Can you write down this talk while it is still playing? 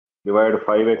Divide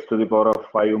 5x to the power of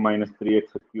 5 minus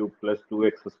 3x cube plus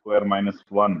 2x square minus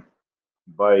 1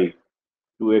 by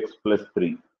 2x plus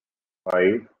 3.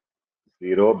 5,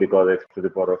 0 because x to the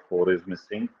power of 4 is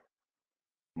missing.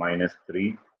 Minus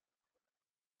 3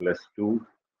 plus 2.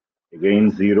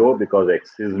 Again 0 because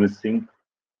x is missing.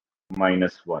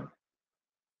 Minus 1.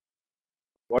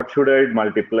 What should I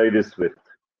multiply this with?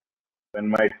 When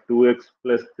my 2x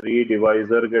plus 3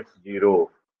 divisor gets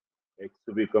 0, x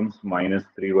becomes minus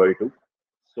 3 by 2.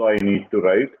 So I need to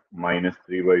write minus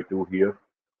 3 by 2 here.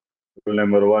 Rule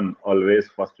number 1, always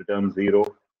first term 0,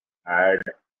 add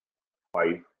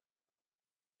 5.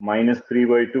 Minus 3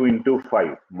 by 2 into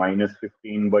 5, minus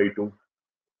 15 by 2.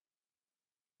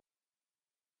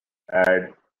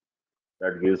 Add,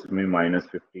 that gives me minus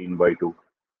 15 by 2.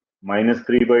 Minus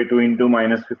 3 by 2 into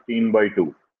minus 15 by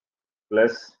 2,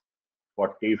 plus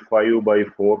 45 by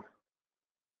 4.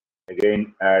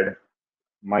 Again add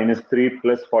minus 3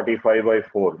 plus 45 by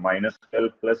 4, minus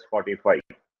 12 plus 45.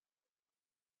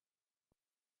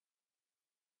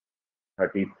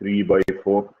 33 by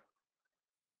 4.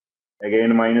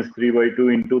 Again minus 3 by 2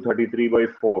 into 33 by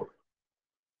 4.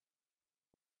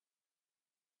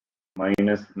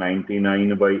 Minus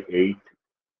 99 by 8.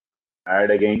 Add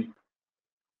again.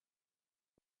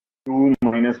 2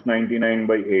 minus 99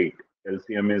 by 8.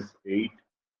 LCM is 8.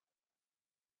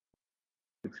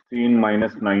 16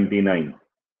 minus 99.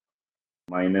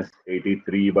 Minus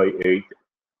 83 by 8.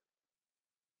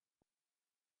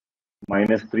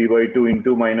 Minus 3 by 2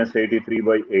 into minus 83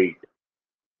 by 8.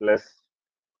 Plus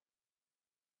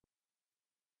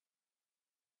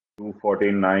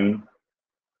 249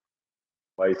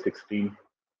 by 16.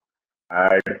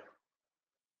 Add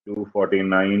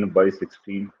 249 by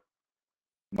 16.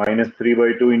 Minus 3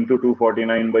 by 2 into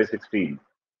 249 by 16.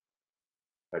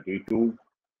 32.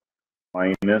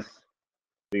 Minus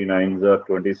 3 9s are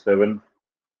 27.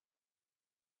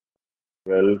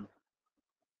 12.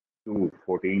 2,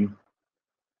 14.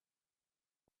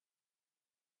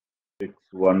 6,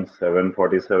 1, 7,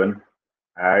 47.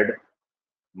 Add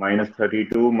minus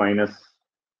 32 minus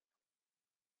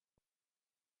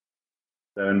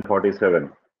 747.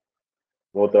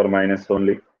 Both are minus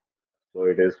only. So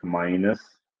it is minus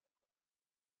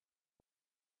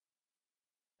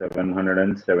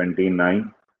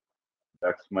 779.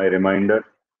 That's my reminder.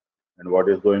 And what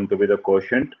is going to be the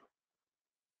quotient?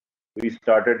 We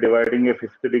started dividing a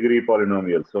fifth degree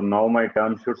polynomial. So now my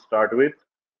term should start with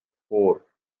 4.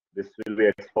 This will be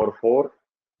x power 4.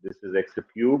 This is x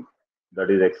cube. That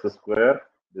is x square.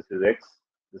 This is x.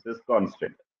 This is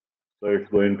constant. So it's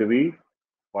going to be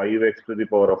 5x to the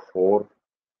power of 4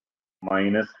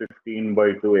 minus 15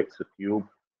 by 2x cube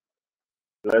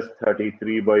plus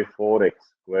 33 by 4x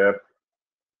square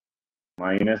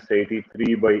minus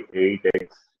 83 by 8x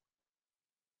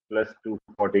plus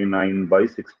 249 by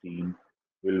 16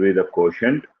 will be the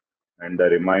quotient, and the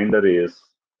remainder is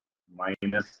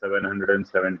minus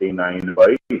 779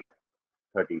 by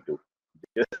 32.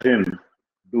 Just in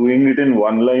doing it in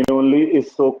one line only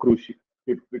is so crucial,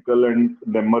 typical, and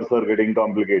numbers are getting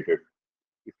complicated.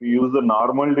 If you use the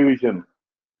normal division,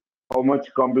 how much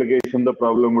complication the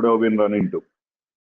problem would have been run into.